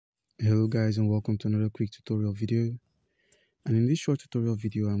Hello guys, and welcome to another quick tutorial video. And in this short tutorial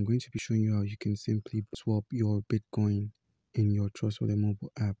video, I'm going to be showing you how you can simply swap your Bitcoin in your Trust Wallet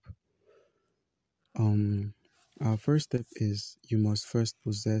mobile app. Our first step is you must first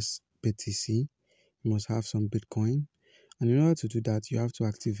possess BTC. You must have some Bitcoin, and in order to do that, you have to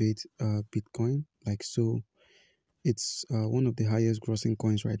activate Bitcoin like so. It's one of the highest grossing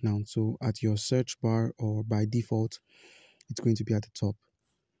coins right now. So at your search bar or by default, it's going to be at the top.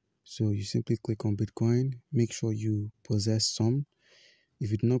 So you simply click on Bitcoin, make sure you possess some. If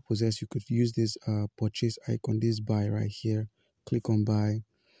you do not possess, you could use this purchase icon, this buy right here. Click on buy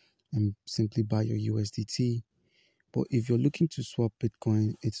and simply buy your USDT. But if you're looking to swap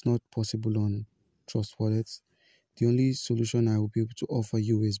Bitcoin, it's not possible on Trust Wallets. The only solution I will be able to offer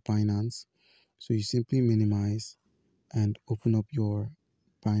you is Binance. So you simply minimize and open up your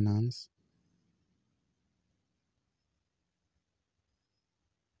Binance.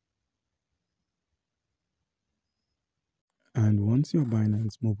 And once your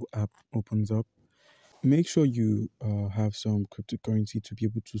Binance mobile app opens up, make sure you have some cryptocurrency to be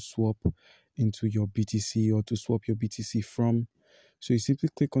able to swap into your BTC or to swap your BTC from. So you simply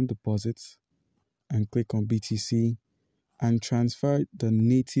click on deposits and click on BTC and transfer the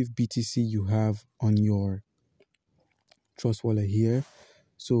native BTC you have on your Trust wallet here.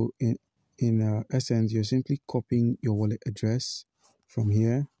 So in essence, you're simply copying your wallet address from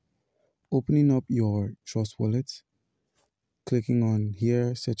here, opening up your Trust wallet, clicking on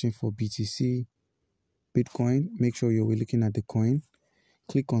here, searching for BTC, Bitcoin. Make sure you're looking at the coin.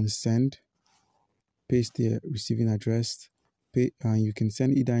 Click on send, paste the receiving address, and you can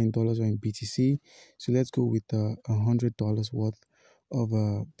send either in dollars or in BTC. So let's go with $100 worth of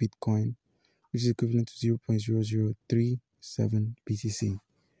Bitcoin, which is equivalent to 0.0037 BTC.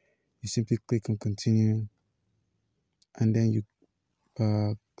 You simply click on continue, and then you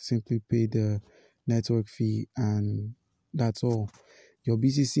simply pay the network fee, and that's all. Your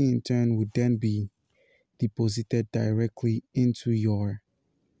BTC in turn would then be deposited directly into your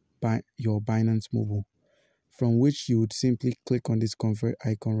Binance Mobile, from which you would simply click on this convert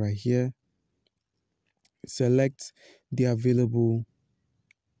icon right here, select the available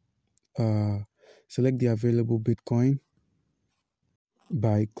Bitcoin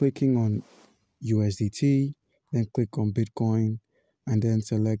by clicking on USDT, then click on Bitcoin, and then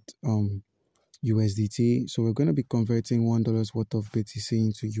select USDT. So we're going to be converting $1 worth of BTC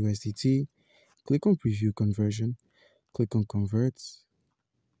into USDT. Click on preview conversion, click on convert,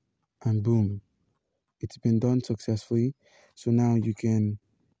 and boom, it's been done successfully. So now you can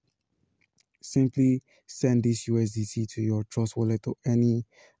simply send this USDT to your Trust wallet or any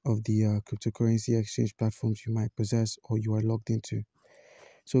of the cryptocurrency exchange platforms you might possess or you are logged into.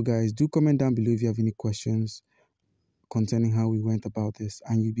 So guys, do comment down below if you have any questions concerning how we went about this,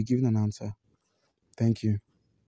 and you'll be given an answer. Thank you.